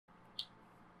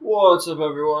What's up,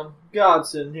 everyone?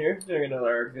 Godson here, doing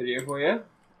another ARK video for you.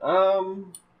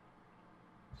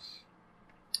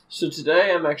 So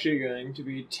today I'm actually going to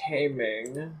be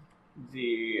taming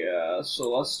the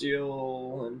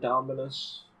Celestial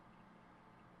Indominus.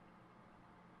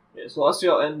 Yeah,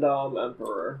 Celestial Indom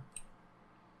Empreror.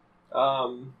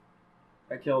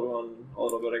 I killed one a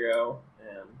little bit ago,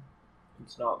 and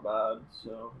it's not bad,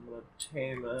 so I'm gonna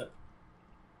tame it.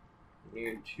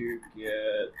 Need to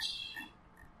get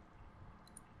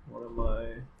one of my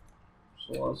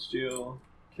Celestial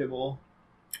Kibble.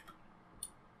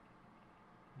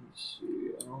 Let's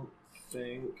see, I don't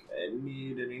think I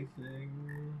need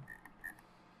anything.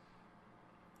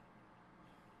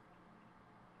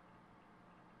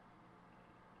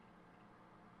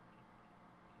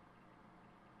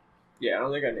 Yeah, I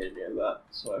don't think I need any of that,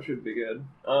 so I should be good.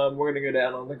 We're gonna go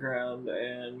down on the ground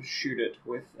and shoot it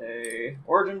with a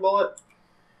origin bullet,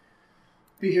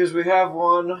 because we have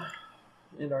one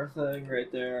in our thing right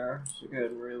there, so go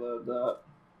ahead and reload that.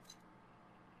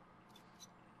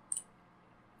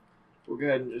 We'll go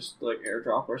ahead and just like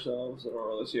airdrop ourselves. I don't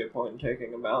really see a point in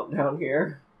taking them out down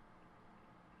here.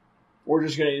 We're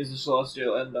just gonna use the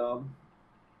Celestial Indom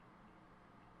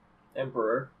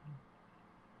Empreror.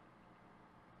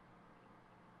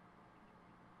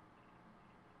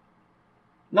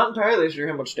 Not entirely sure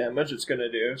how much damage it's gonna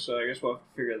do, so I guess we'll have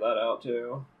to figure that out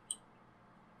too.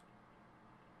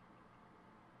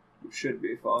 It should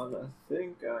be fun. I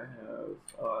think I have...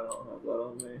 Oh, I don't have that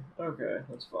on me. Okay,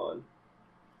 that's fine.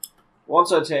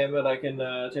 Once I tame it, I can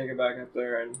take it back up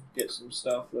there and get some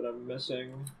stuff that I'm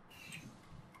missing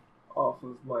off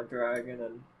of my dragon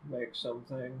and make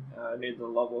something. I need the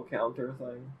level counter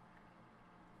thing.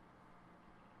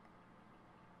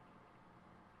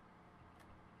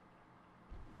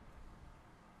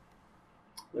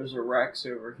 There's a Rex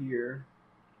over here.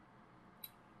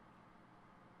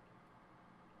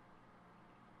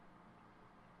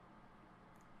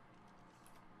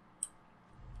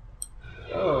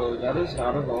 Oh, that is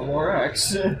not a normal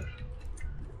Rex.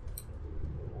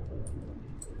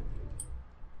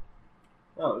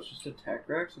 Oh, it's just a tech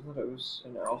Rex? I thought it was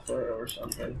an alpha or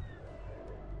something.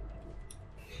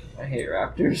 I hate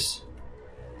raptors.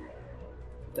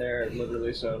 They're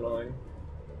literally so annoying.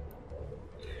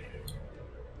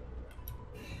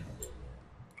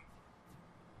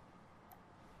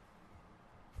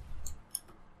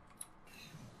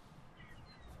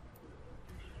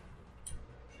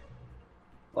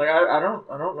 Like, I don't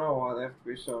know why they have to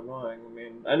be so annoying. I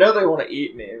mean, I know they want to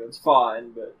eat me, that's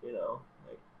fine, but, you know,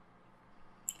 like,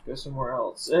 go somewhere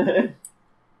else. Alright,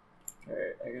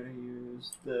 I gotta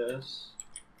use this.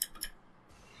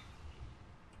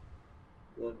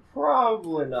 Would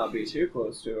probably not be too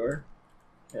close to her.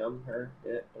 Him, her,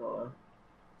 it, I don't know.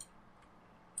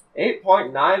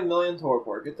 8.9 million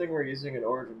torpor. Good thing we're using an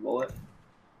origin bullet.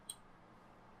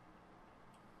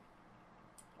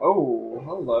 Oh,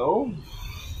 hello.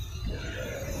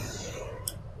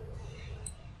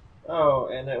 Oh,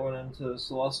 and it went into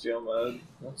Celestial mode.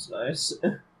 That's nice.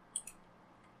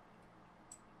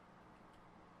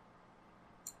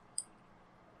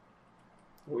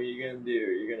 What are you gonna do?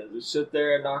 You're gonna just sit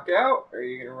there and knock out, or are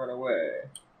you gonna run away?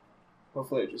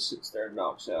 Hopefully it just sits there and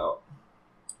knocks out.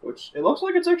 Which, it looks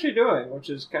like it's actually doing, which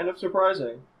is kind of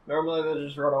surprising. Normally they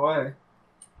just run away.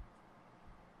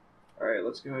 Alright,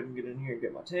 let's go ahead and get in here and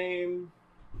get my tame.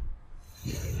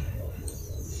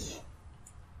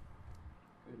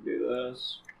 Do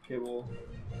this. Kibble.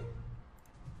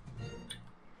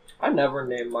 I never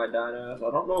name my dinos. I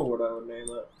don't know what I would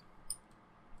name it.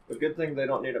 But good thing they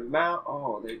don't need a mount.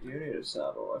 Oh, they do need a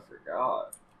saddle. I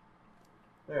forgot.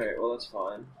 Alright, well that's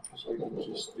fine. So we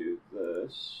can just do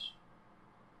this.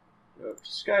 Go up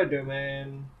to Sky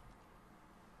Domain.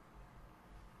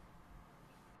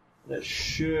 That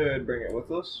should bring it with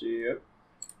us. Yep.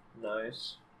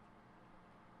 Nice.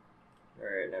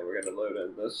 Alright, now we're gonna load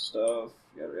in this stuff.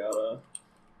 Yada yada.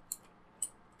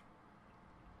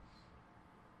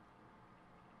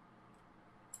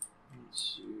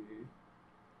 Let's see.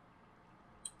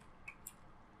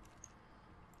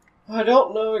 I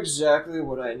don't know exactly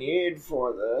what I need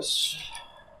for this.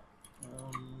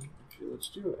 Actually, let's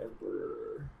do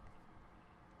Empreror.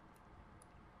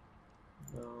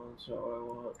 No, that's not what I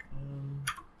want.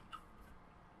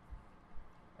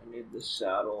 I need the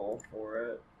saddle for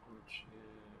it, which is...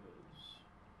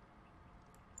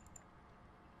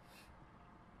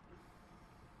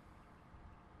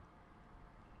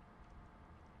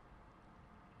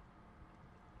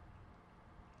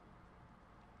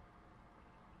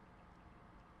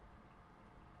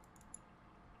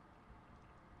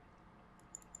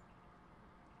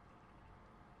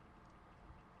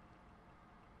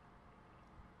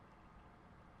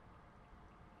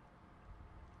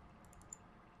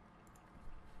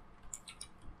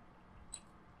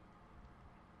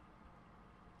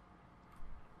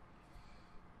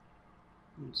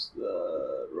 What's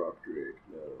the rock drake?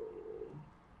 No.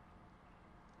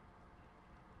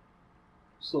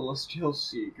 Celestial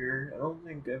Seeker? I don't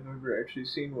think I've ever actually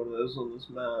seen one of those on this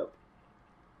map.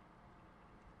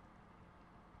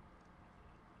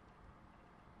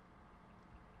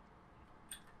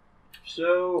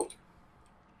 So,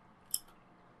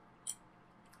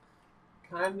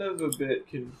 kind of a bit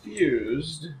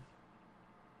confused.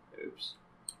 Oops.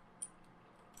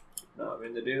 Not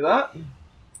mean to do that.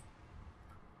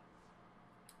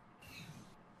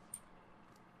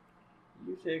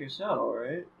 You take a saddle,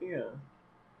 right? Yeah.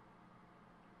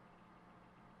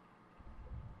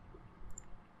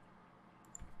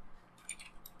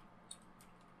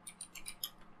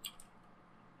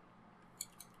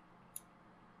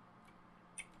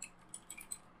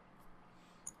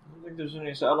 I don't think there's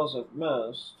any saddles I've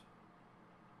missed.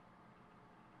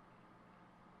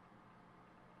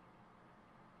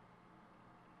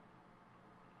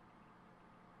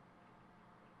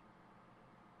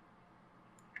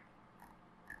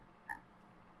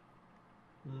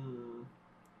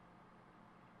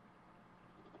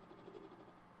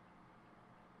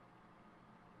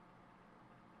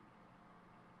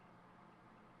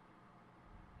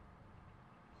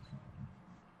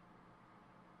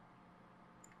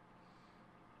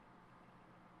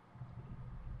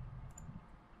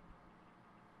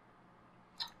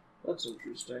 That's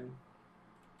interesting.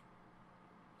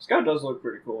 This guy does look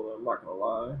pretty cool, though, I'm not gonna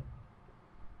lie.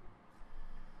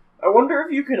 I wonder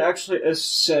if you can actually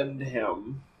ascend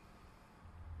him.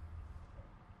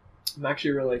 I'm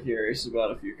actually really curious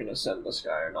about if you can ascend this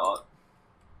guy or not.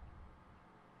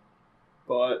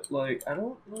 But, like, I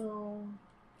don't know.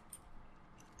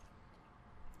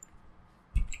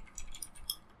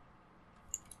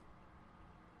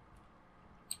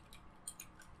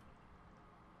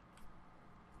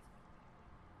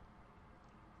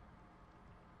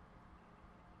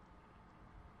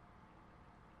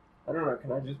 I don't know,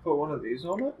 can I just put one of these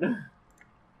on it? I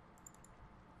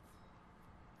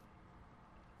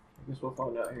guess we'll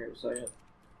find out here in a second.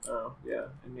 Oh, yeah,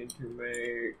 I need to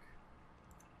make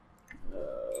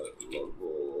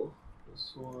level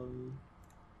this one.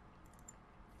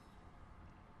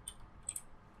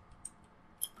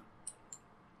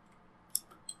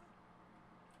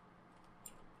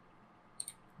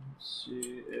 Let's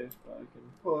see if I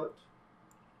can put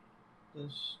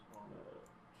this on it.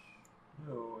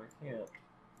 No, I can't.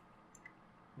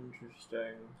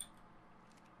 Interesting.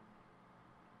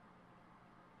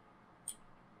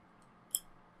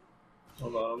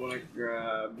 Hold on, I'm gonna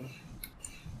grab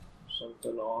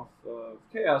something off of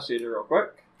Chaos Eater real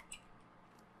quick.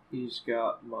 He's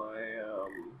got my, or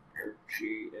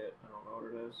cheat it, I don't know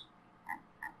what it is.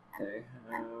 They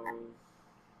have,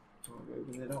 oh,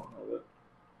 maybe they don't have it.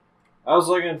 I was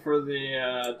looking for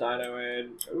the, Dino Aid.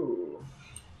 Ooh.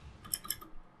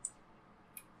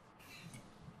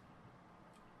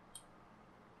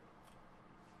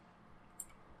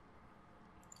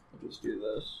 I'll just do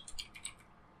this.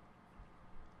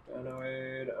 Dino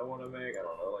Aid, I want to make, I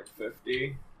don't know, like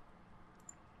 50.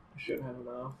 I should have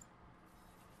enough.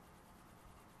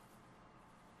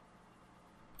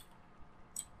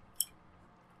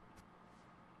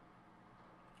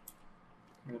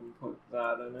 Go ahead and put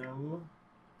that in him.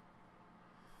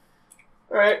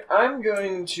 Alright, I'm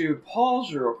going to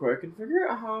pause real quick and figure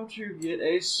out how to get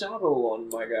a saddle on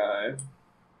my guy.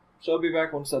 So I'll be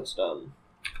back once that's done.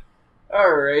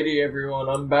 Alrighty everyone,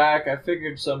 I'm back. I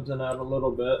figured something out a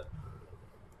little bit.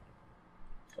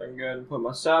 So I can go ahead and put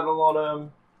my saddle on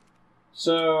him.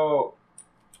 So,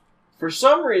 for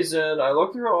some reason, I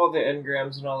looked through all the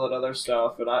engrams and all that other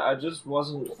stuff, and I just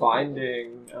wasn't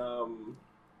finding,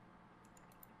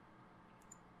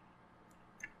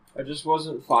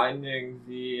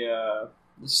 the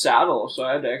saddle, so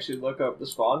I had to actually look up the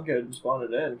spawn code and spawn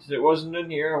it in, because it wasn't in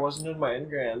here, it wasn't in my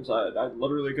engrams, I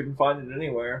literally couldn't find it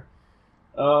anywhere.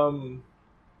 It's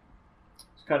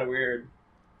kind of weird.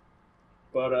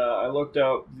 But, I looked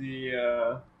up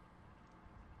the,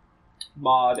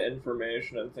 mod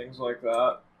information and things like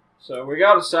that. So, we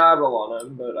got a saddle on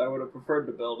him, but I would have preferred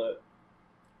to build it.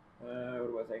 What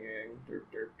am I thinking? Derp.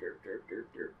 I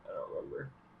don't remember.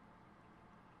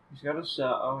 He's got a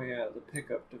oh yeah, the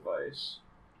pickup device.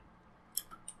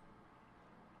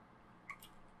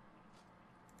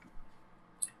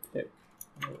 Pick.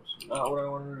 That's not what I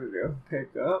wanted to do.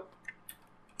 Pick up.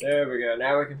 There we go.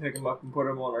 Now we can pick him up and put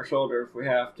him on our shoulder if we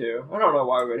have to. I don't know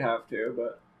why we'd have to,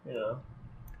 but, you know.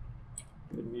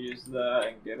 We can use that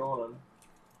and get on him.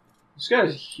 This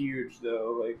guy's huge,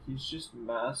 though. Like, he's just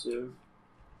massive.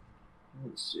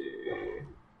 Let's see.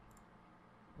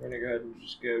 We're gonna go ahead and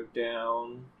just go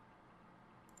down.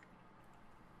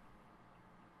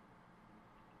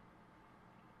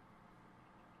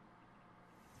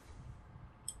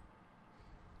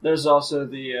 There's also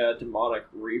the demonic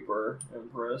Reaper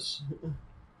Empress.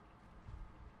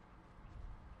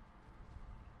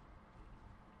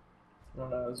 I don't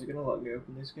know, is it gonna let me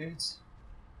open these gates?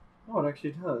 Oh, it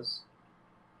actually does.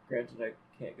 Granted, I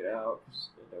can't get out because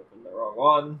it opened the wrong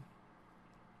one.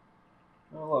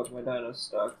 Oh look, my dino's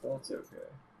stuck. That's okay.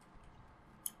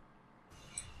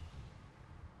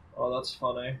 Oh, that's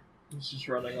funny. He's just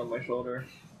running on my shoulder.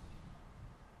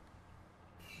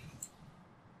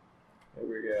 There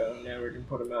we go. Now we can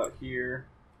put him out here.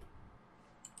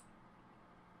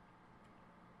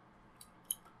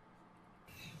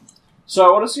 So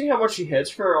I want to see how much he hits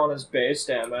for on his base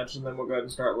damage, and then we'll go ahead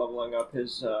and start leveling up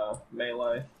his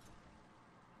melee.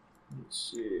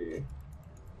 Let's see.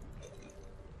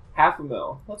 0.5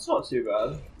 mil. That's not too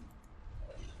bad.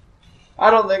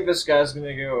 I don't think this guy's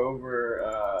gonna go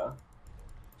over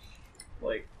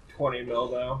like 20 mil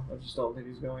though. I just don't think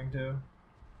he's going to.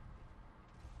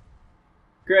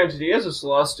 Granted, he is a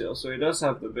Celestial, so he does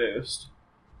have the boost.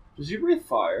 Does he breathe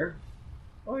fire?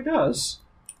 Oh, he does.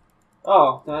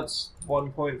 Oh, that's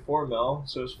 1.4 mil,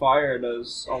 so his fire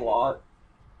does a lot.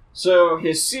 So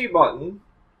his C button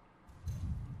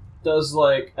does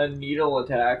like a needle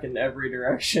attack in every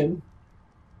direction,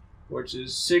 which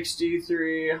is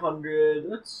 6,300.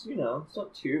 That's, you know, it's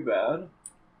not too bad.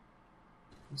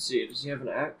 Let's see, does he have an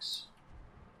X?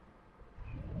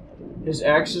 His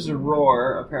X is a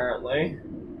roar, apparently.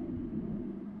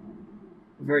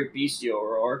 A very bestial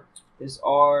roar. His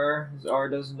R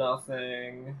does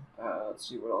nothing. Let's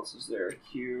see, what else is there?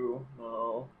 Q,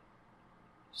 no.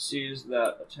 C is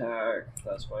that attack.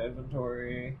 That's my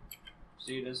inventory.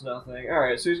 C does nothing.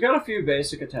 Alright, so he's got a few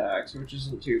basic attacks, which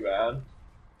isn't too bad.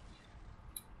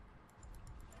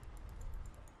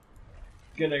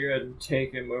 Gonna go ahead and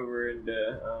take him over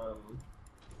into,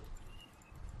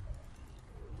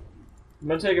 I'm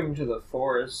gonna take him to the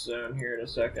forest zone here in a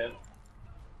second.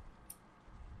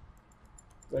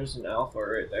 There's an alpha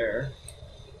right there.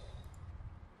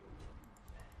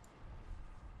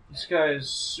 This guy is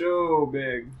so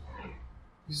big.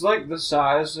 He's like the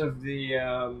size of the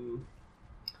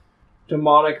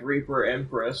demonic Reaper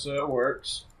Empress, so it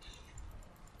works.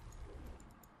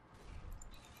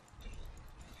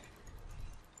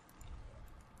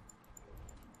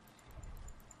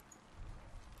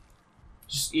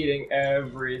 Just eating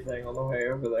everything on the way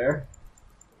over there.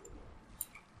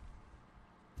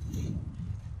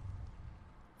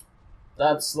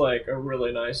 That's like a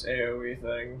really nice AoE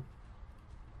thing.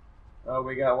 Oh,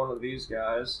 we got one of these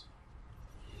guys.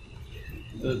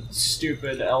 The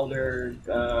stupid Elder,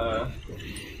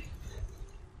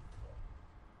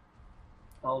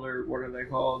 what are they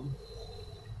called?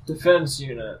 Defense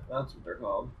unit, that's what they're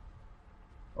called.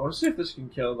 I want to see if this can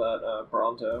kill that,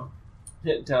 Bronto.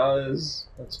 It does.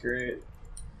 That's great.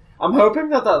 I'm hoping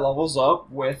that that levels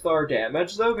up with our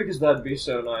damage, though, because that'd be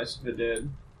so nice if it did.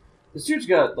 This dude's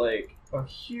got, like, a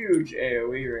huge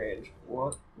AoE range.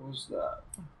 What was that?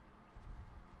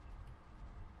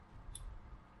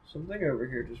 Something over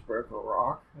here just broke a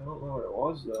rock. I don't know what it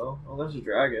was, though. Oh, there's a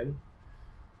dragon.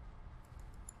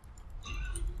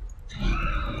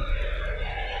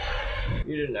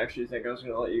 You didn't actually think I was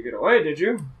going to let you get away, did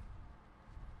you?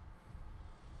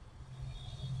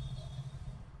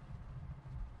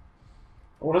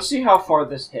 I want to see how far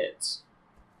this hits.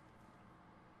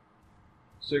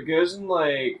 So it goes in,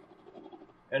 like,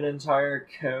 an entire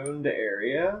coned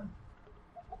area,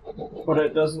 but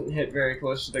it doesn't hit very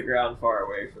close to the ground far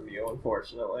away from you,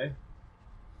 unfortunately.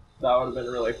 That would have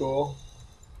been really cool.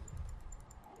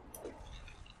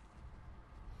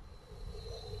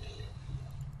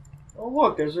 Oh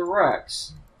look, there's a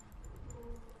Rex.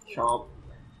 Chomp.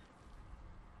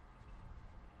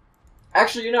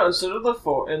 Actually, you know, instead of the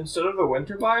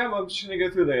winter biome, I'm just gonna go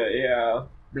through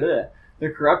the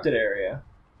corrupted area.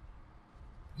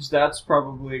 Because that's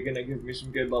probably gonna give me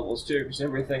some good levels too, because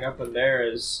everything up in there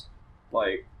is,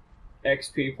 like,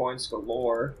 XP points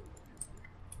galore.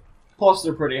 Plus,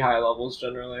 they're pretty high levels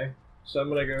generally. So I'm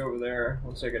gonna go over there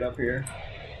once I get up here.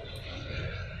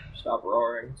 Stop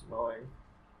roaring, it's annoying.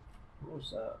 What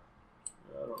was that?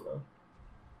 I don't know.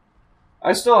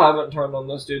 I still haven't turned on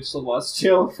this dude's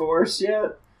Celestial Force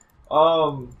yet.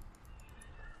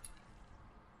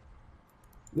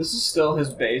 This is still his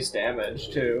base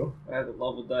damage, too. I haven't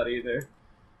leveled that either.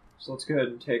 So let's go ahead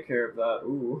and take care of that.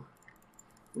 Ooh.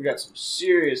 We got some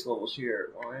serious levels here.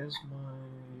 Why is my...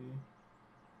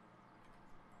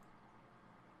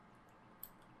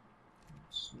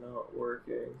 It's not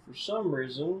working. For some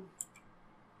reason,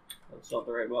 that's not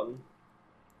the right button.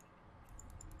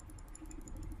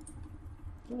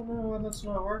 I don't know why that's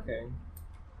not working.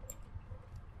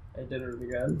 I did it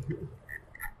again.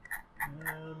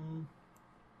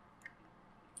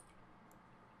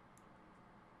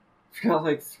 I've got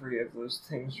like 3 of those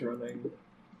things running.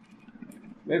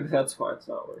 Maybe that's why it's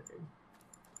not working.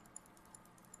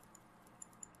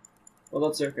 Well,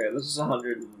 that's okay. This is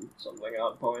 100 and something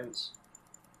odd points.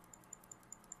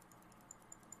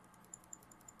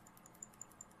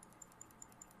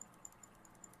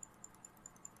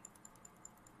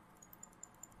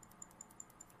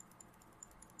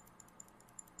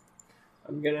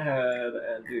 I'm gonna head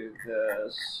and do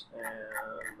this, and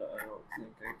I don't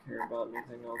think I care about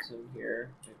anything else in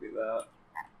here. Maybe that.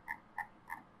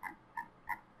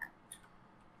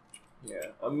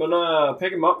 Yeah, I'm gonna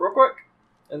pick him up real quick,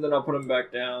 and then I'll put him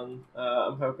back down.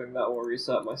 I'm hoping that will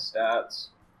reset my stats.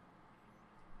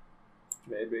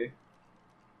 Maybe.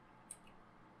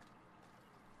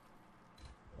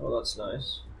 Oh, that's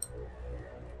nice.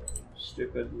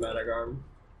 Stupid Managarm.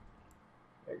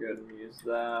 I go ahead and use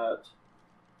that.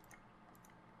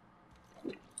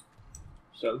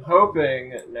 So I'm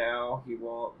hoping now he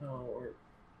won't. No,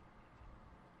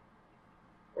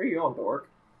 where are you going, dork?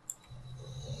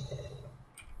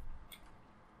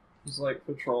 He's like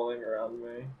patrolling around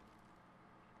me.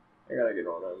 I gotta get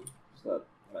on him, because that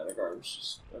Managarm's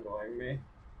just annoying me.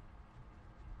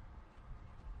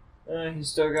 He's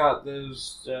still got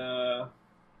those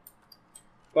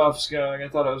buffs going. I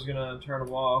thought I was gonna turn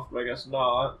them off, but I guess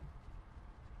not.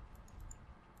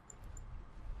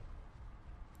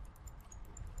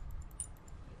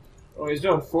 Oh, he's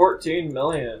doing 14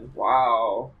 million.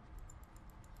 Wow.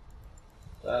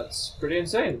 That's pretty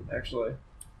insane, actually.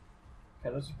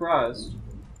 Kind of surprised.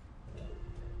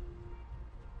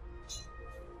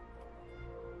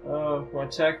 Oh, my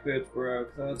tech boot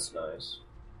broke. That's nice.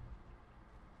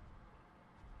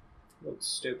 That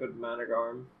stupid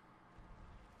Managarm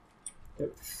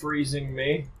kept freezing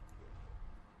me.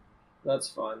 That's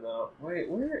fine though. Wait,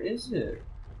 where is it?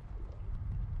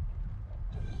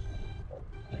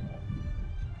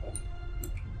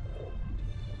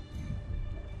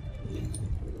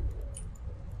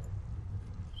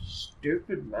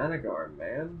 Stupid Managarm,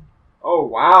 man. Oh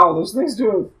wow, those things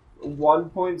do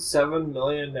 1.7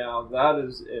 million now. That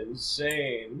is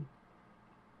insane.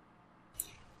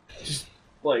 Just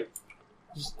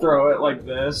throw it like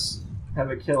this, have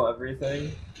it kill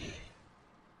everything.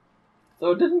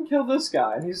 Though it didn't kill this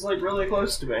guy, and he's like really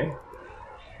close to me.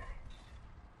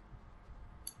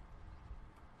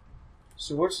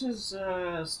 So what's his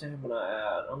stamina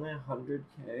at? Only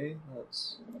 100k?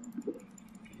 That's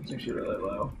actually really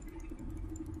low.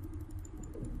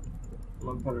 I'm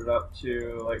gonna put it up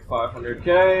to like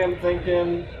 500k, I'm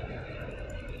thinking.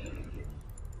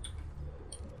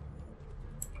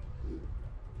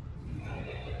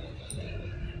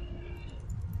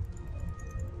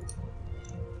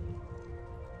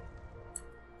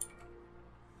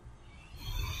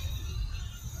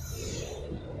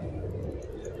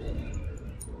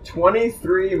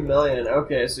 $23 million.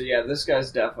 Okay, so yeah, this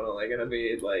guy's definitely gonna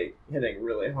be like hitting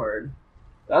really hard.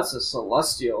 That's a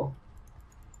celestial.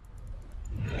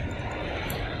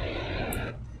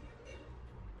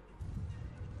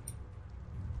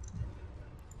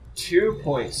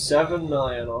 $2.7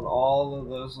 million on all of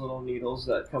those little needles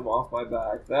that come off my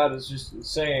back. That is just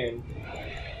insane.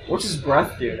 What's his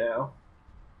breath do now?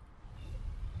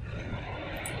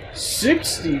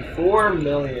 64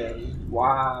 million.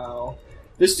 Wow.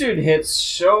 This dude hits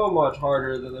so much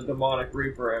harder than the Demonic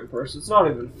Reaper Empress. It's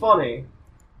not even funny.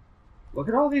 Look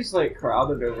at all these, like,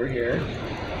 crowded over here.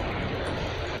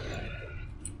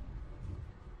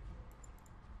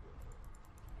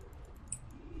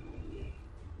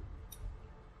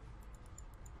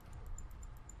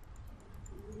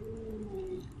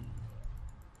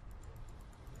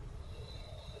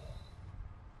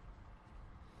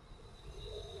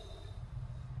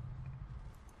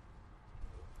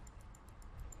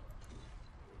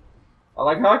 I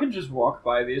like how I can just walk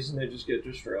by these and they just get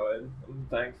destroyed. I'm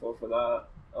thankful for that.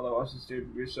 Otherwise this dude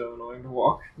would be so annoying to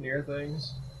walk near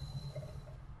things.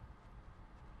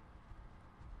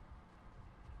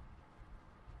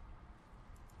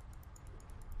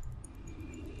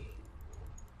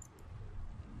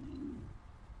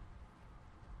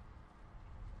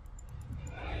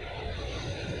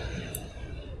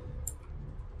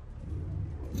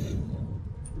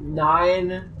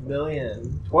 $9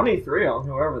 million. 23 on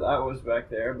whoever that was back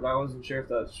there, but I wasn't sure if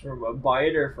that's from a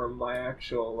bite or from my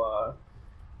actual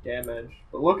damage.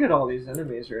 But look at all these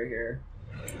enemies right here.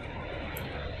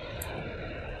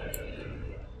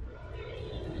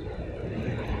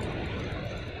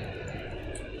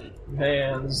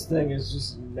 Man, this thing is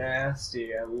just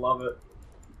nasty. I love it.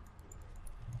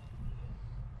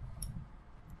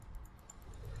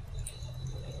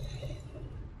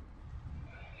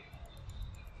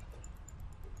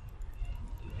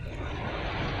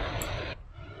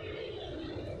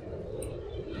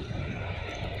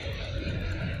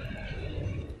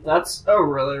 That's a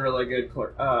really, really good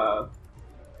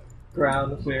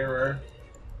ground clearer.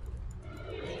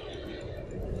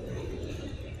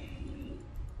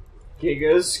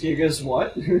 Gigas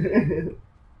what?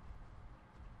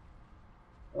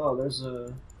 Oh, there's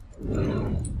a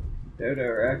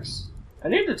Dodo Rex. I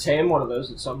need to tame one of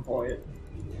those at some point.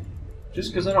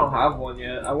 Just because I don't have one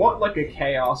yet. I want like a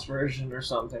Chaos version or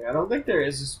something. I don't think there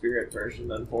is a Spirit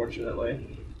version,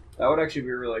 unfortunately. That would actually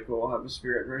be really cool, have a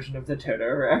Spirit version of the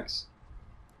Dodo Rex.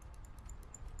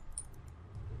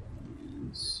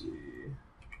 Let's see.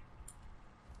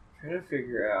 Trying to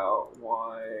figure out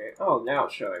why... Oh, now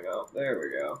it's showing up. There we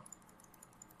go.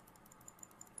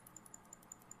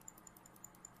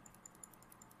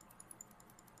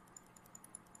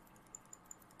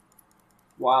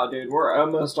 Wow, dude, we're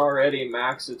almost already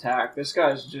max attack. This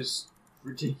guy's just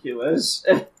ridiculous.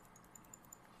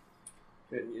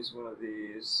 Couldn't use one of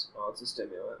these. Oh, it's a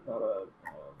stimulant, not a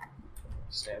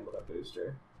stamina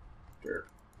booster. Sure.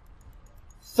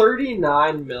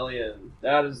 39 million.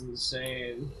 That is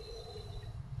insane.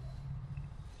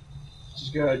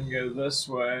 Just go ahead and go this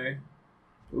way.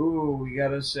 Ooh, we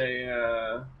gotta say,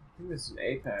 I think it's an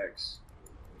Apex.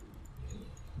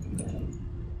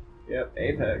 Yep,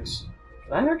 Apex.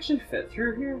 Can I actually fit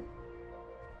through here?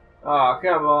 Oh,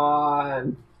 come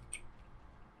on.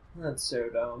 That's so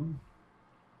dumb.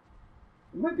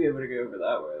 I might be able to go over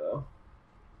that way, though.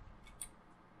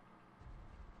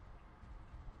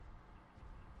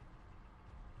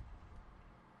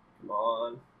 Come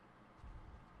on.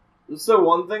 That's the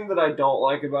one thing that I don't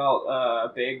like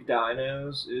about big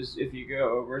dinos, is if you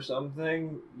go over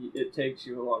something, it takes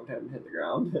you a long time to hit the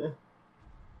ground.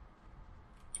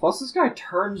 Plus, this guy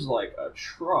turns like a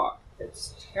truck.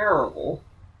 It's terrible.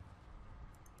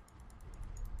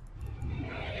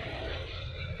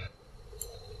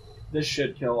 This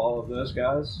should kill all of those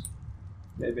guys.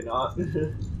 Maybe not.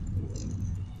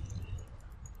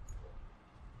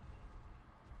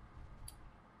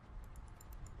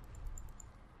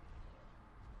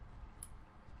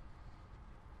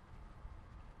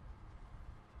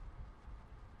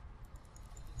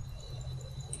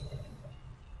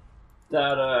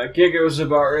 That Giga was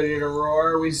about ready to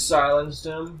roar. We silenced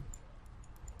him.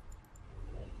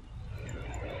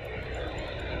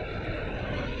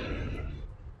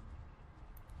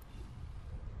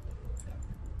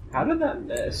 How did that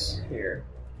miss here?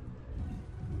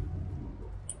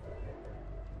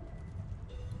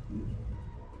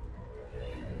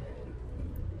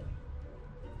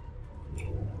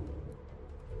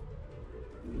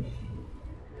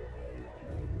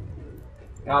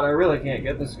 God, I really can't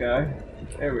get this guy.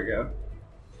 There we go.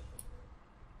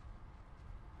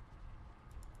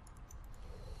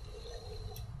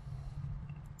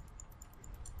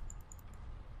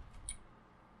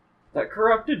 That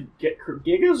corrupted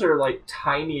Gigas are like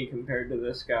tiny compared to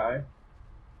this guy.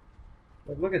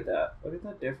 Like, look at that. Look at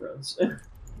that difference.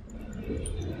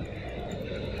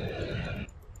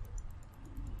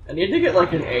 I need to get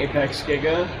like an Apex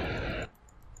Giga.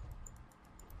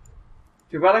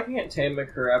 Too bad I can't tame a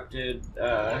corrupted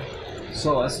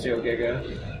Celestial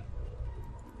Giga.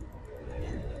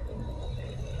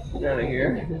 Get out of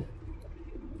here.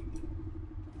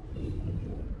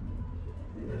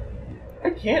 I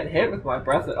can't hit with my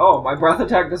breath. Oh, my breath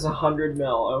attack does 100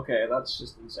 mil. Okay, that's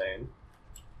just insane.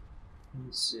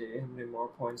 Let's see, how many more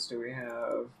points do we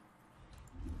have?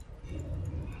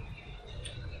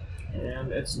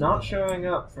 And it's not showing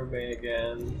up for me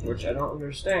again, which I don't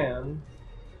understand.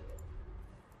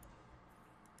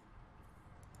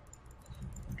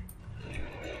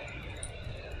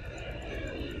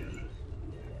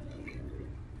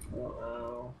 I don't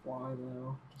know why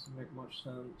though. Doesn't make much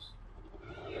sense.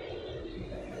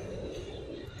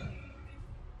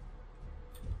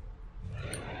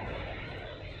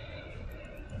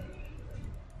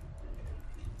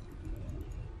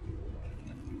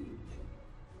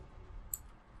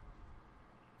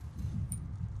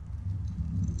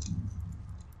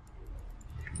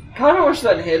 Kind of wish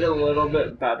that hit a little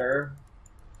bit better.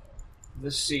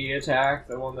 The C attack,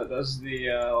 the one that does the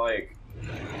like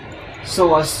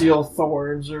celestial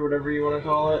thorns or whatever you want to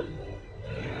call it.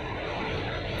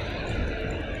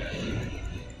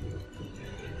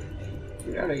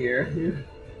 Get out of here.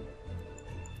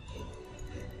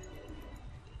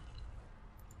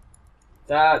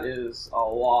 That is a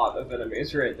lot of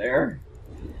enemies right there.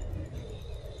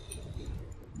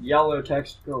 Yellow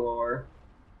text galore.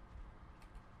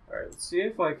 Alright, let's see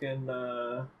if I can,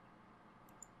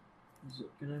 is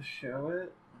it gonna show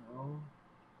it? No.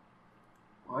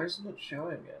 Why isn't it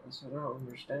showing it? That's what I don't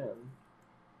understand.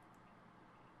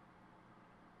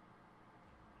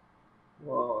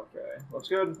 Well, okay. Let's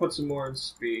go ahead and put some more in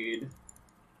speed.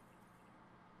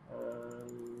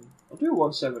 I'll do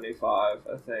 175,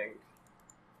 I think.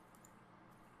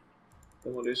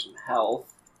 Then we'll do some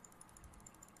health.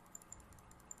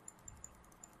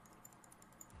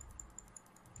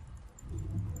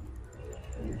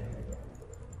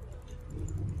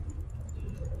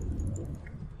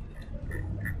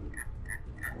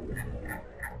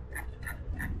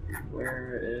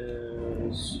 Where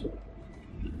is...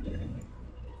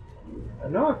 I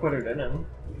know I put it in him.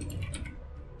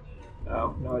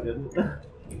 Oh, no I didn't.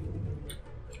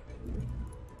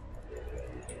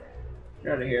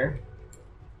 Get out of here.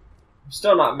 I'm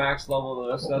still not max level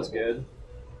though, so that's good.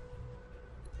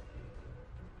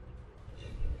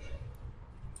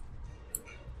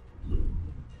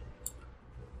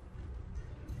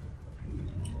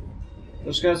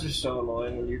 Those guys are so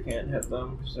annoying when you can't hit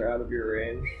them because they're out of your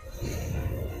range.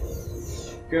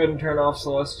 Go ahead and turn off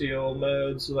Celestial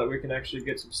mode so that we can actually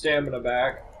get some stamina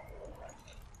back.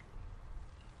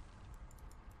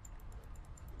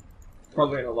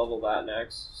 Probably gonna level that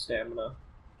next, stamina.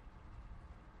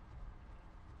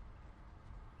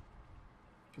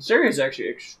 This area is actually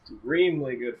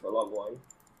extremely good for leveling.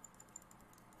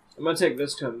 I'm gonna take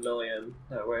this to 1,000,000.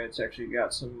 That way it's actually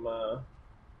got some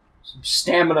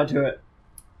stamina to it.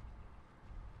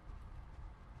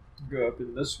 Go up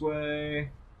in this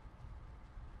way.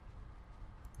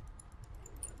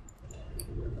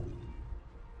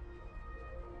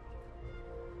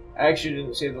 I actually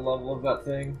didn't see the level of that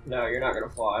thing. No, you're not gonna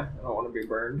fly. I don't want to be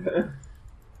burned.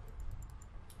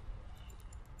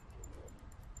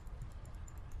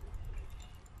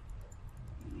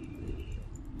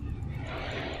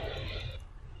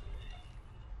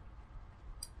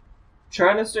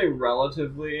 Trying to stay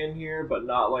relatively in here, but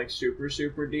not like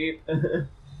super deep.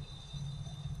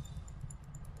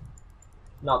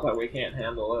 Not that we can't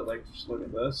handle it, like just look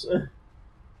at this.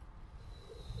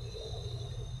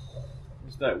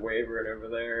 There's that Wyvern over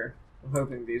there. I'm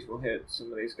hoping these will hit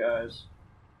some of these guys.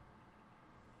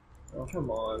 Oh,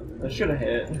 come on. That should have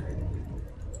hit.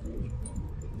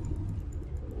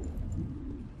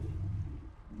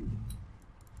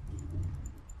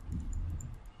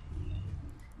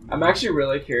 I'm actually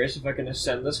really curious if I can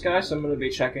ascend this guy, so I'm going to be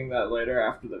checking that later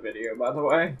after the video, by the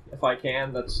way. If I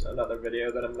can, that's another video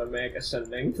that I'm going to make,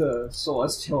 ascending the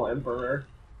Celestial Emperor.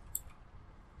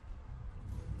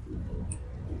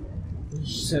 It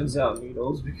sends out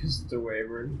needles because it's a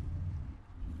Wyvern.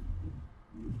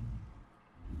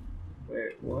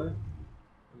 Wait, what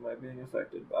am I being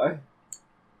affected by?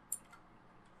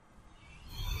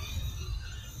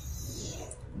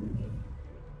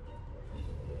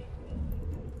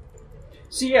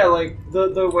 See, yeah, like,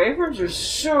 the Wyverns are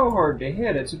so hard to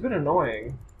hit, it's a bit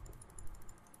annoying.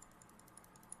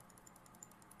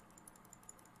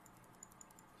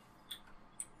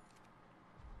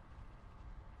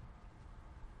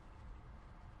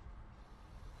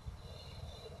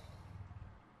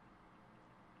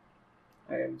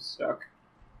 I am stuck.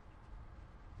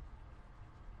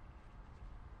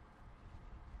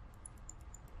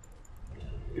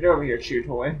 Get over here, chew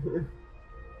toy.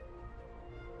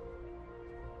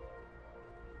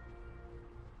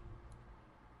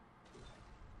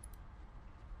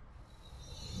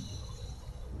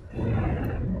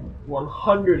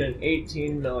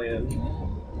 $118 million.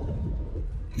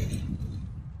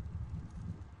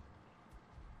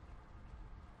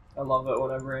 I love it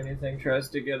whenever anything tries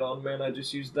to get on me and I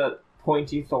just use that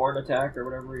pointy thorn attack or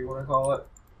whatever you want to call it.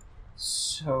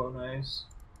 So nice.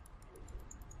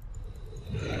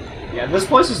 Yeah, this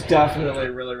place is definitely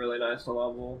really nice to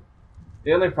level.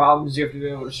 The only problem is you have to be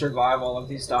able to survive all of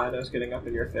these dinos getting up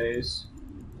in your face.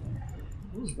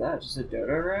 What was that? Just a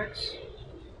Dodo Rex?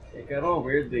 It got all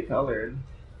weirdly colored.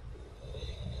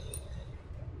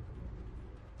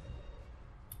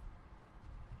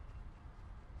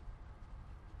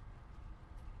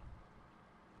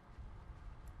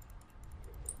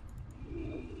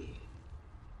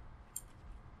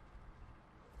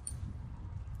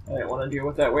 I didn't want to deal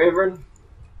with that Wyvern.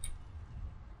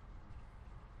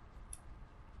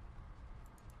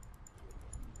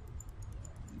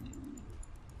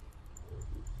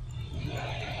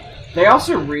 They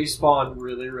also respawn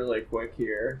really quick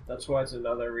here. That's why it's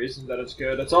another reason that it's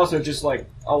good. It's also just like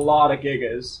a lot of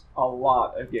gigas. A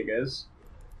lot of gigas.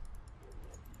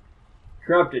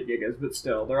 Corrupted gigas, but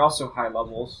still. They're also high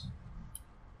levels.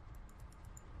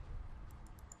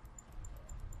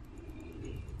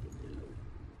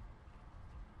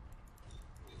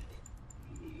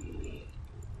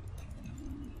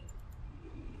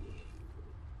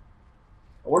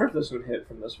 I wonder if this would hit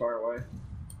from this far away.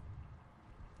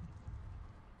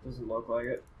 Doesn't look like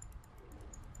it.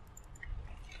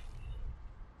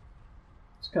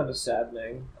 kind of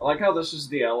saddening. I like how this is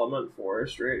the element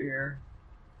forest right here.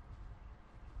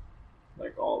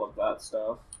 Like all of that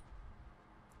stuff.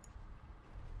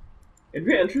 It'd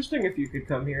be interesting if you could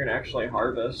come here and actually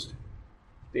harvest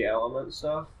the element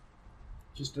stuff.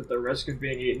 Just at the risk of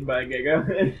being eaten by a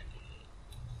Giga.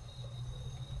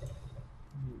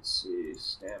 Let's see,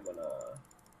 stamina.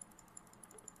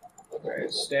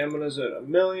 Alright, stamina's at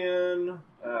 1,000,000.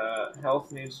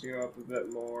 Health needs to go up a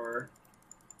bit more.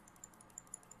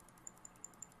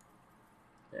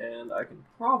 And I can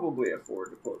probably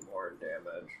afford to put more in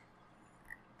damage.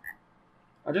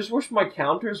 I just wish my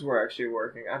counters were actually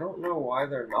working. I don't know why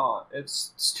they're not.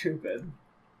 It's stupid.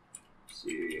 Let's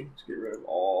see, let's get rid of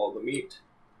all the meat.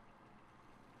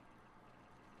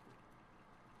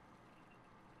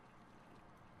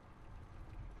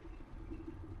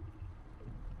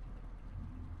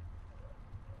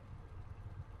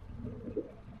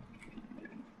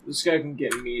 This guy can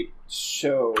get meat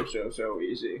so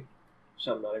easy.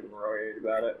 So I'm not even worried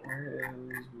about it. Where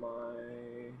is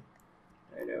my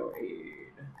Dino aid?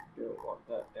 Don't want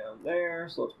that down there,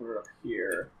 so let's put it up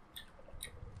here.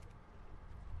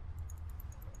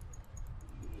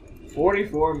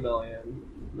 44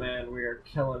 million. Man, we are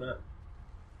killing it.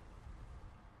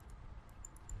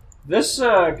 This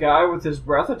guy with his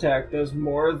breath attack does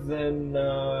more than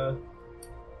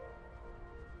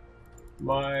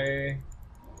my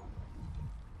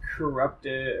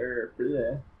corrupted, or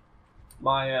bleh,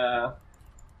 my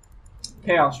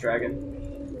Chaos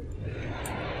Dragon.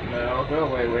 No, go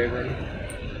away,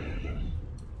 Wyvern.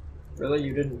 Really,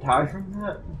 you didn't die from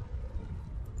that?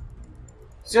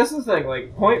 See, that's the thing,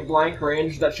 like, point blank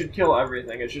range, that should kill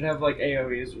everything. It should have, like,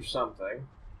 AoEs or something.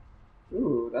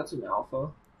 Ooh, that's an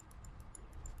alpha.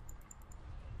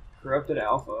 Corrupted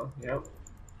alpha, yep.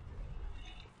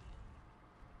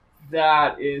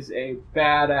 That is a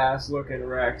badass looking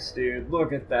Rex, dude.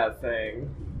 Look at that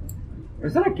thing. Or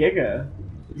is that a Giga?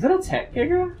 Is that a tech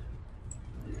Giga?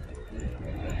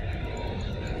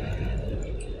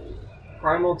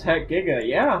 Primal Tech Giga,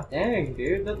 yeah, dang,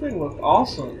 dude, that thing looked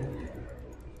awesome.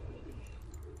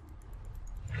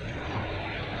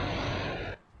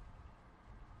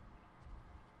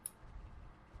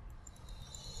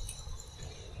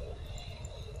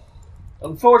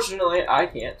 Unfortunately, I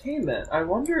can't tame it. I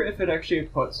wonder if it actually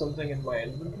put something in my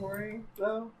inventory,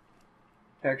 though,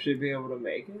 to actually be able to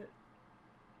make it.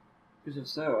 Because if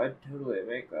so, I'd totally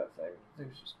make that thing. That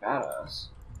thing's just badass.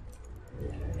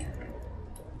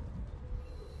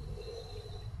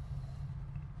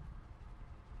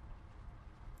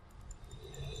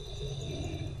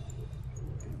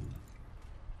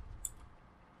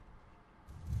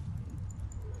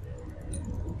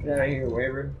 Get out of here,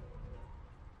 Wyvern.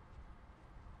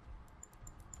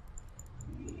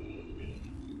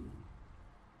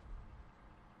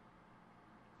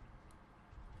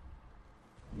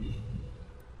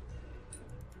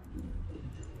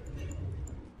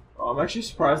 Oh, I'm actually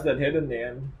surprised that hit in the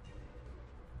end.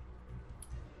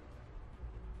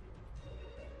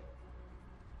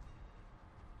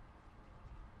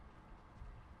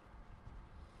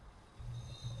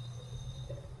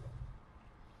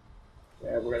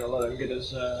 Yeah, we're gonna let him get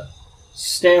his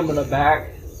stamina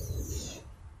back.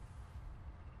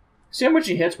 See how much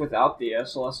he hits without the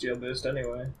Celestial boost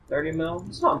anyway. 30 mil?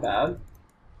 It's not bad.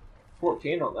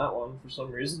 14 on that one for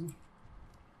some reason.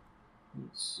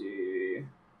 Let's see.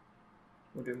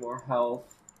 We'll do more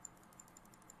health.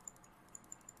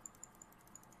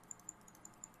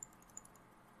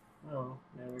 Oh,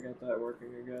 yeah, we got that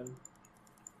working again.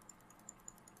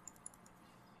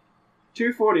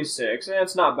 246, and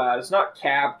it's not bad. It's not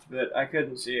capped, but I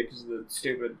couldn't see it because the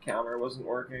stupid counter wasn't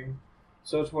working.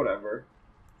 So it's whatever.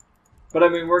 But I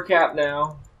mean, we're capped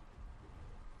now.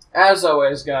 As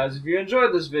always, guys, if you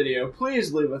enjoyed this video,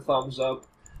 please leave a thumbs up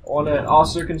on it.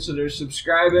 Also consider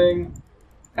subscribing,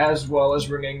 as well as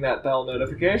ringing that bell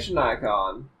notification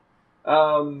icon.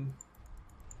 I'm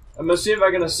gonna see if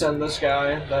I can ascend this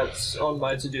guy. That's on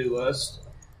my to-do list.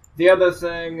 The other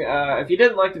thing, if you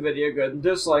didn't like the video, go ahead and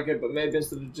dislike it, but maybe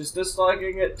instead of just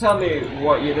disliking it, tell me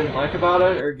what you didn't like about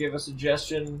it, or give a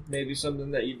suggestion, maybe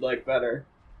something that you'd like better.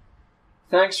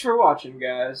 Thanks for watching,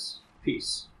 guys.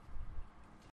 Peace.